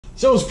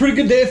So it was a pretty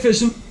good day of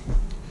fishing.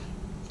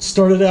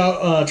 Started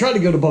out, tried to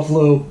go to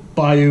Buffalo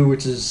Bayou,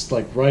 which is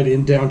like right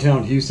in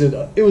downtown Houston.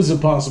 It was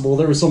impossible.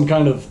 There was some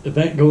kind of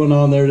event going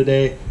on there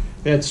today.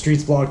 They had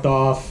streets blocked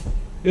off.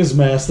 It was a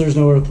mess. There's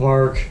nowhere to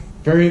park.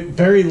 Very,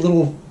 very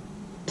little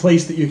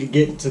place that you could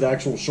get to the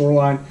actual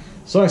shoreline.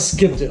 So I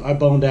skipped it. I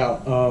boned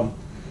out.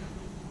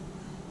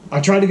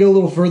 I tried to go a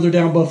little further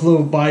down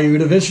Buffalo Bayou.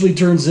 It eventually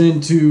turns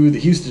into the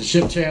Houston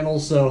Ship Channel,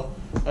 so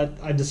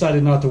I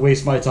decided not to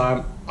waste my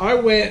time. I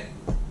went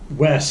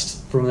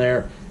west from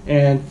there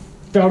and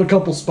found a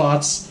couple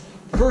spots.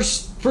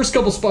 First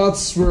couple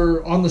spots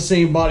were on the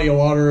same body of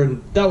water,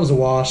 and that was a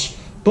wash,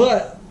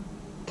 but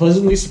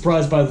pleasantly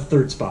surprised by the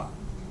third spot.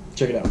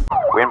 Check it out.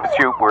 We're in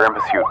pursuit, we're in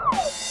pursuit.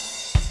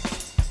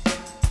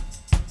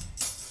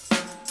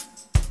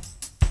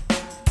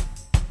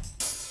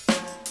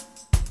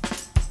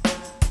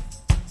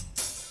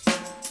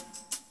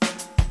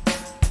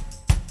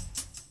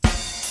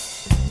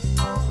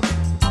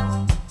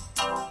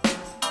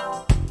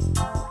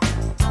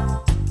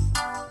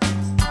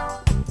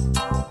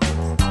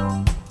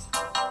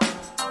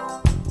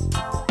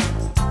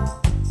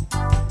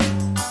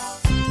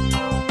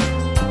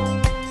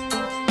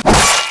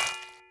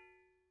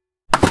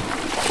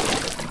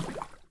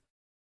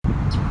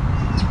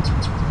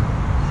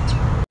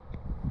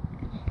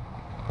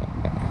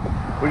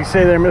 What do you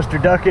say there,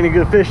 Mr. Duck? Any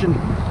good fishing?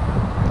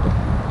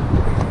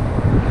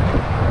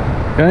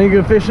 Got any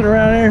good fishing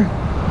around here?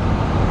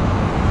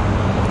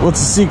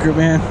 What's the secret,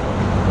 man?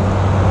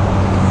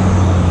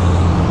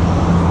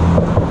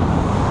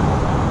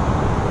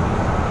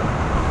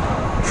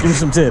 Give me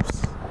some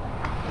tips.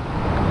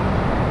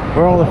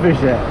 Where are all the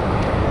fish at?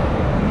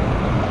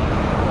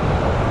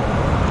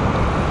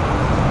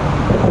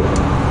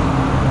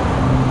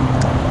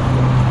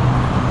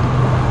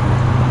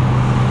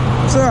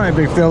 It's alright,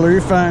 big fella, you're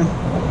fine.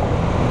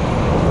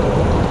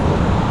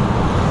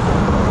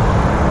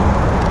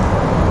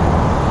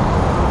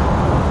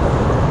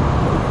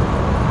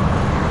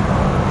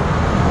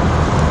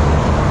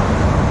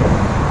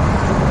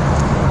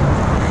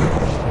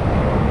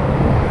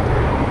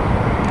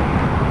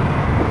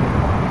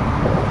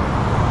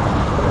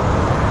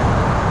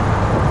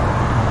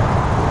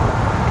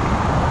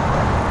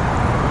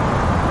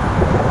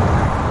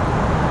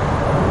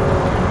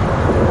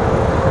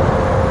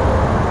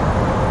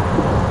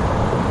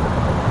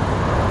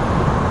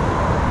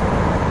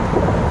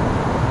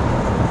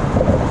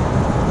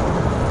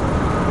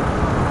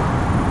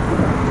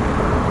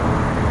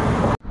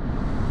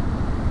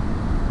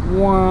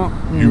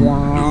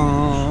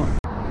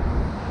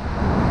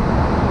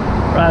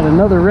 Right,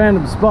 another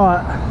random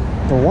spot.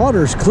 The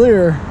water's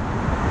clear.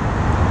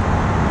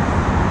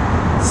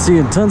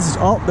 Seeing tons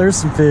of, oh, there's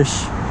some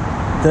fish.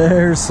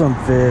 There's some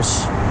fish.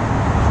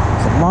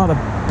 There's a lot of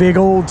big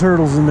old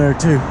turtles in there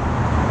too.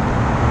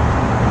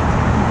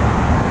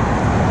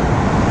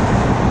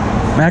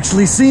 I'm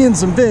actually seeing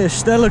some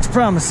fish. That looks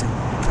promising.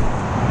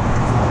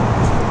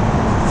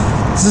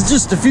 This is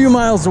just a few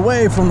miles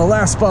away from the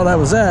last spot I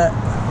was at.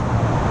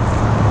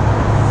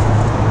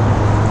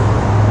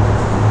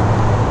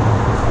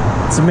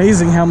 It's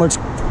amazing how much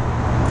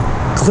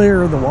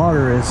clearer the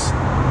water is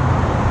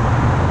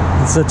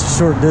in such a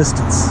short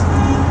distance.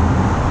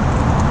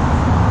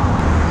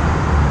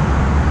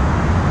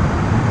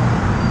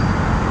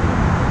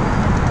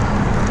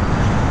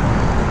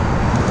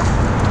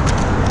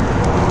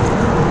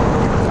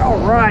 All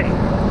right,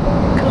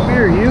 come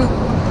here, you.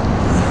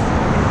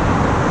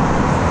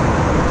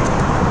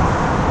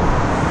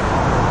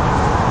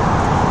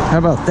 How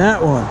about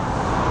that one?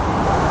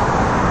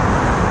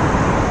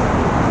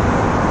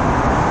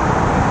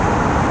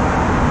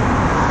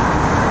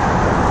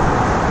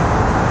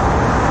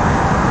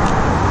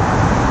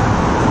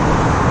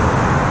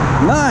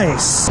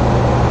 Nice.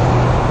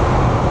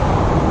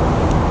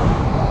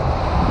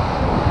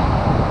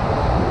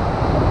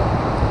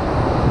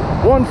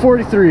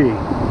 $143.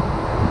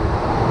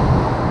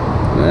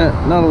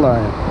 Not a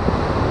lie.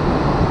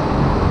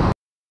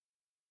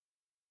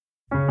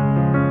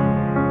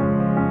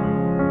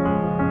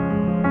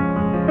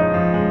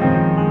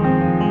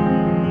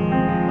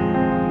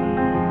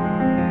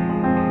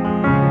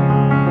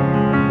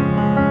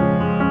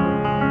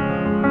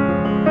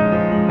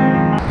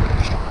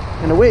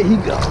 And away he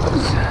goes.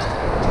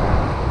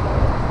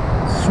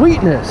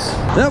 Sweetness.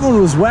 That one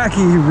was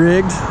wacky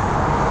rigged.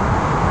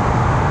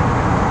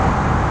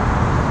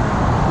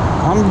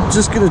 I'm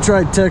just gonna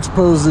try text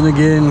posing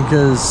again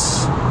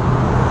because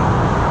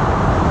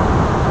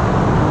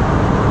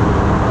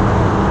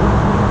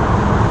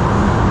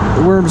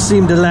the worms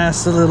seem to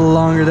last a little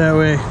longer that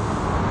way.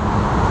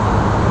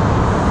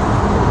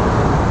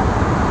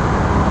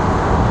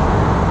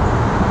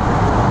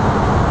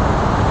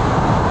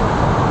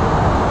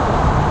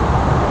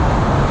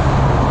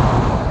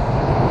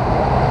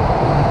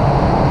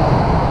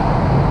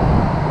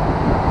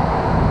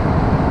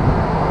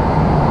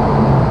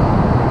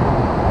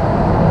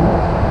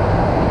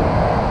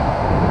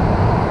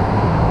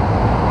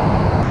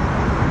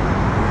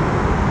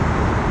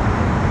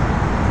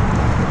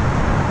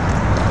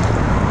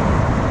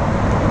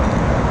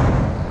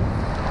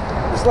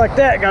 Just like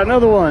that, got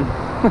another one.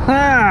 All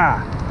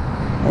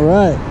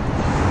right,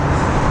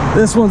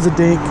 this one's a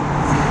dink,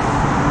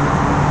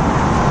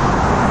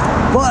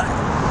 but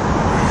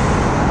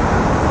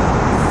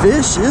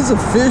fish is a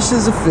fish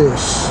is a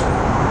fish.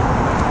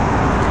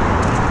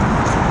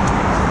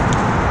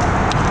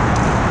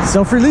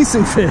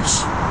 Self-releasing fish.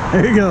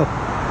 There you go.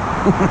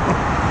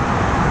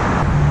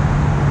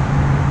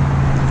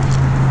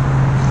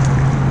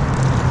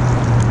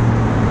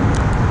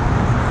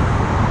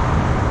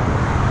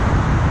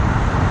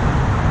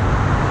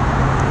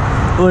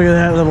 Look at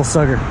that little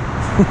sucker.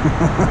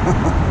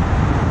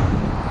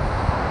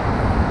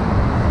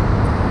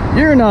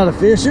 You're not a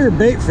fish, you're a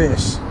bait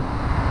fish.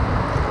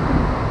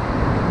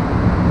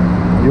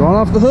 You want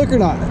off the hook or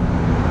not?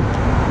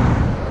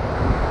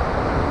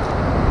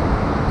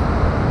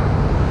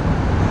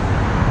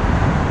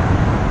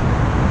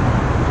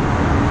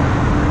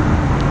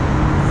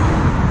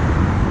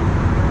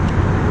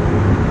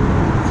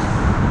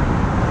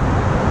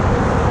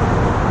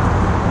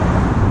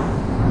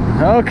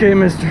 Okay,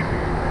 mister.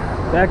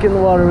 Back in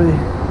the water with you.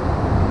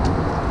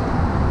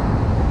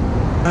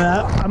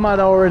 I might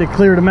have already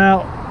cleared them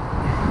out.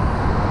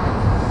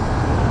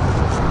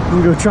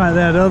 I'm gonna go try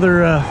that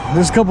other,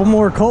 there's a couple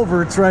more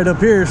culverts right up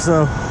here,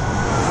 so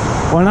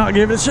why not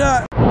give it a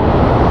shot?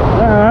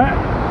 Alright,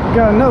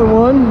 got another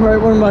one right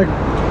when my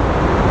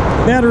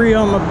battery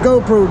on my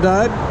GoPro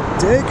died.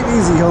 Take it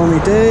easy, homie,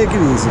 take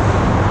it easy.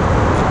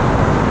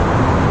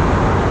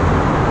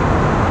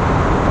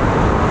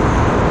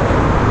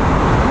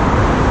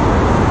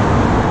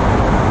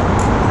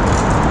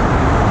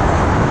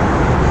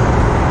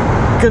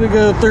 Gonna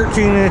go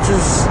 13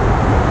 inches.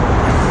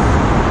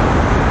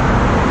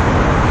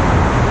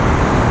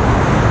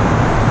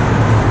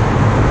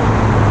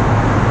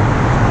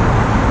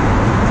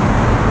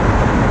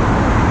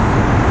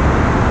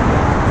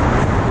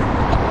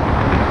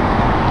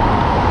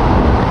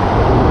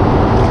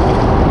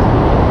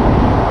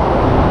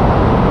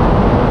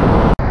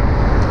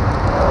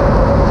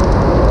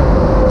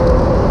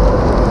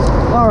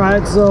 All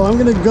right, so I'm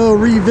gonna go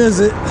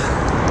revisit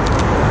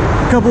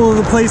couple of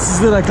the places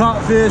that I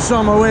caught fish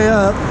on my way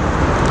up,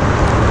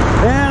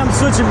 and I'm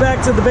switching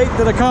back to the bait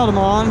that I caught them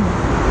on.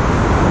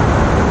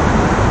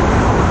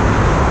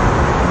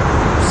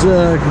 It's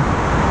a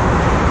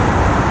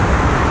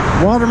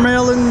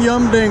watermelon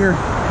yum dinger,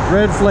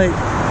 red flake.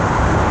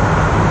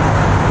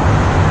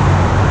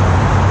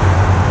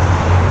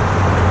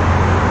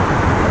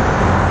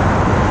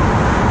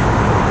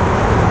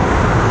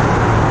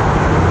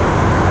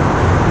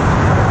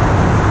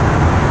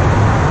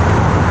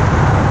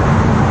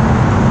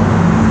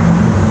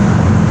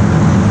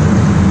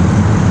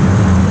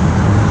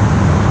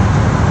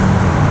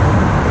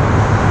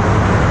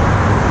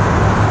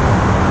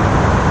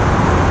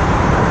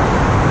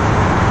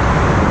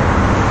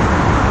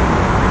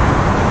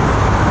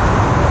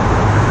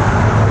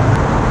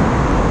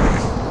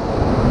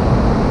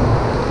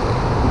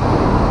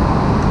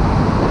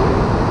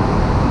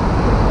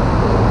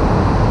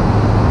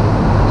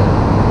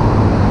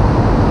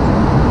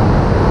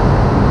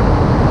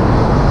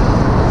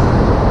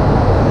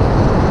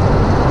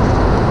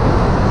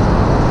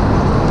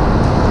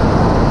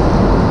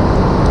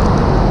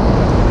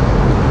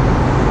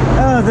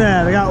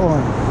 That I got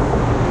one.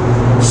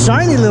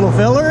 Shiny little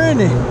fella, isn't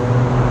he?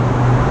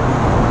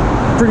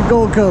 Pretty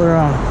gold color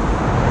on him.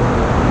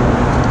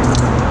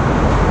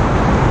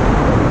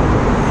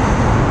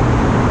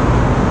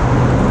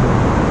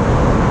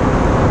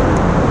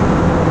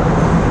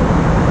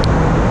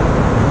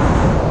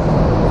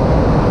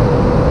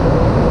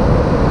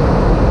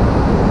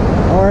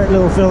 All right,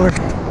 little fella.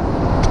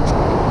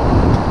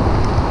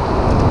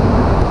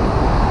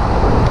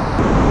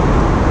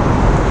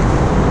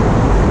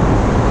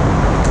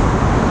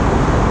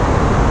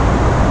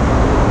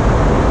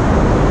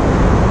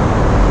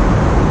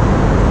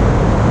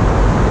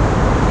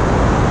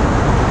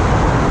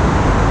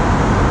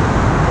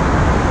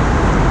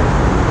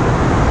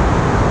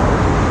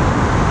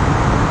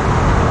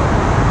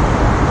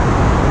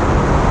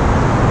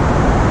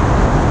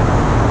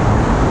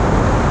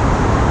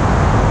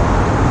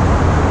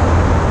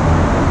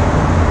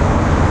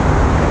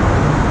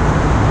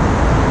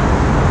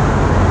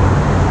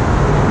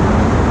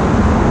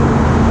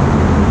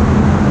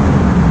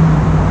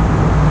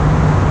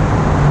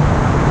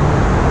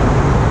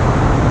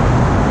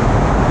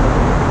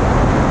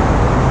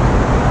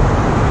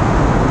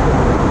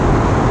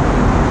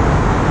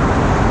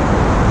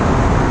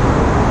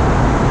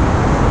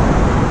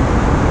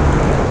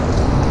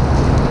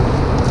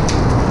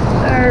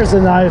 There's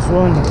a nice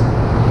one.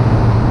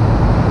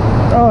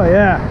 Oh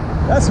yeah,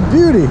 that's a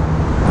beauty.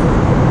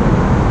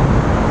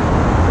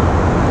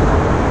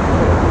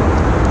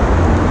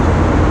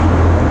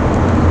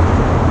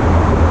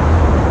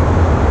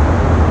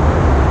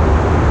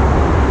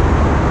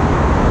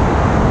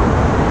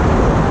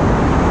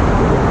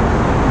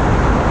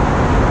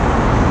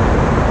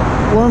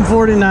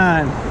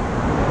 $149.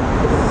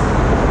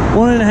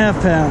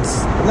 1.5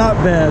 pounds. Not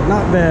bad,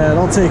 not bad.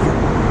 I'll take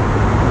it.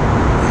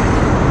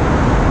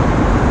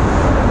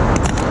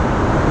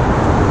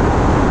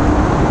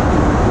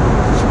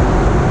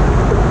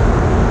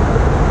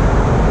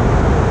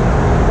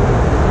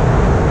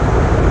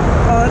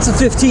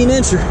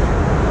 15-incher.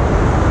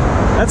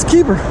 That's a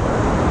keeper.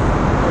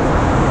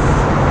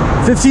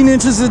 15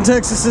 inches in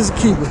Texas is a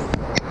keeper.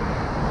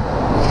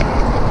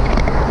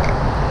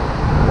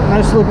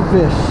 Nice looking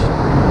fish.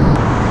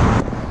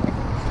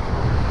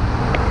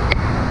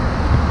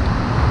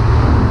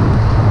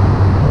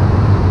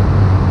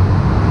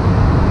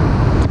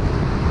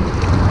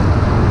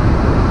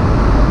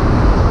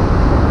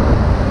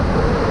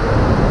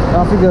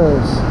 Off he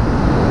goes.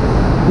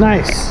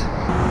 Nice.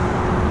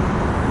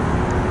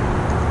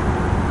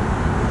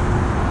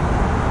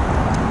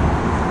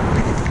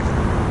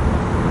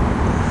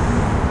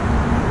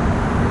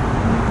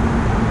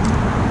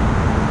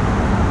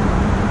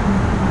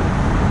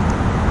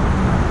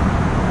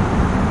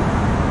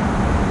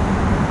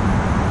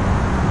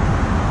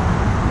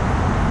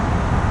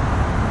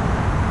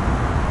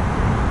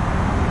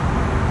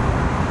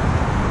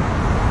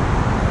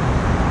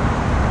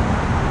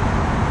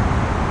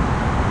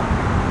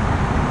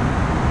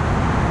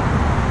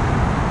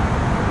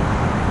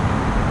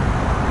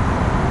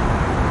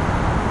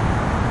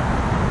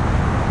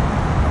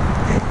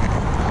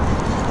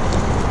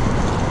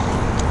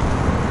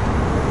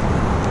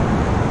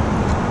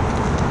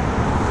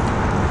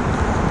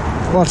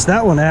 Watch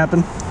that one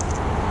happen.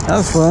 That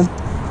was fun.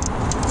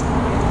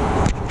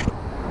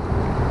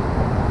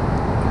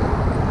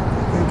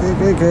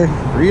 Okay.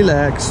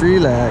 Relax,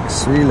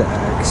 relax,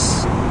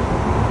 relax.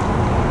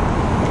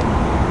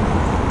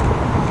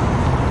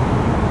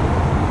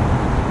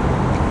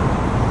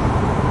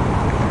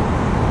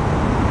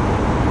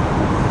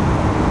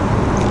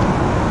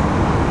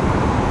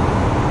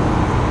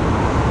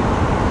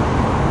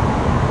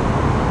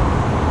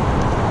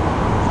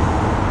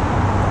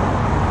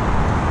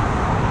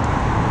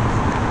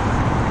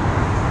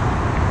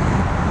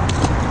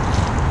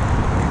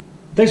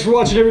 Thanks for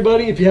watching,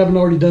 everybody. If you haven't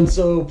already done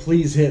so,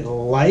 please hit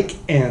like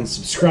and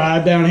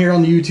subscribe down here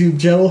on the YouTube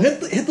channel. Hit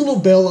the little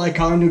bell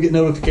icon. You'll get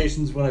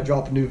notifications when I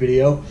drop a new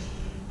video.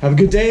 Have a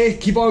good day.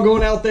 Keep on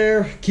going out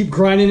there. Keep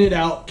grinding it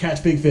out.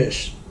 Catch big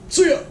fish.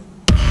 See ya.